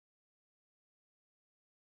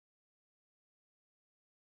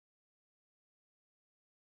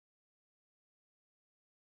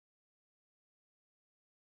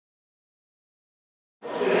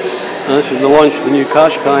This is the launch of the new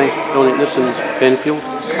Qashqai down at Nissan Benfield.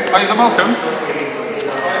 Hi, is it welcome?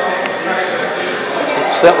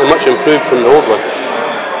 It's certainly much improved from the old one.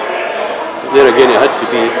 But there again, it had to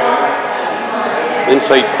be the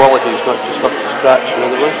inside quality is not just up to scratch, in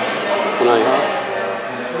other words.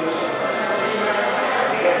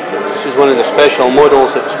 This is one of the special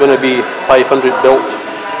models that's going to be 500 built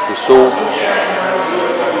and sold.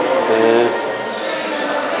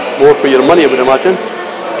 More for your money, I would imagine.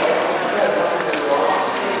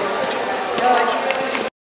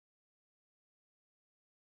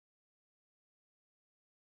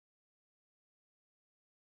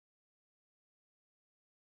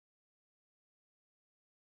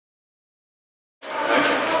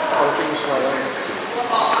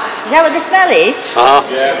 Is that what the smell is?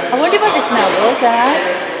 Yeah. I wonder what the smell was,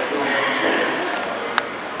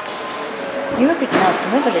 You could smell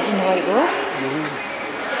something, but I didn't know what it was.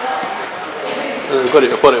 I've got it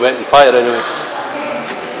before it went in fire anyway.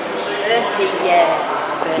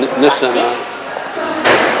 Nissan.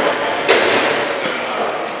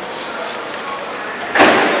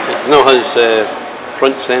 It now has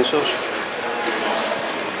front sensors.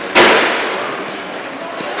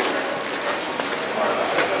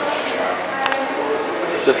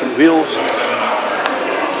 Different wheels.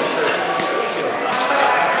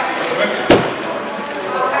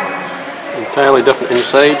 Entirely different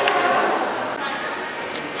inside.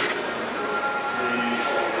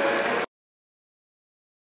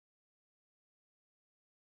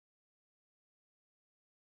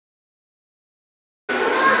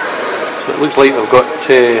 So it looks like we've got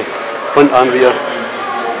front and rear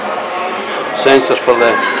sensors for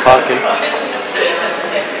the parking.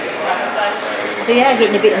 So you are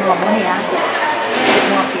getting a bit more money, aren't you? A bit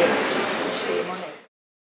more for your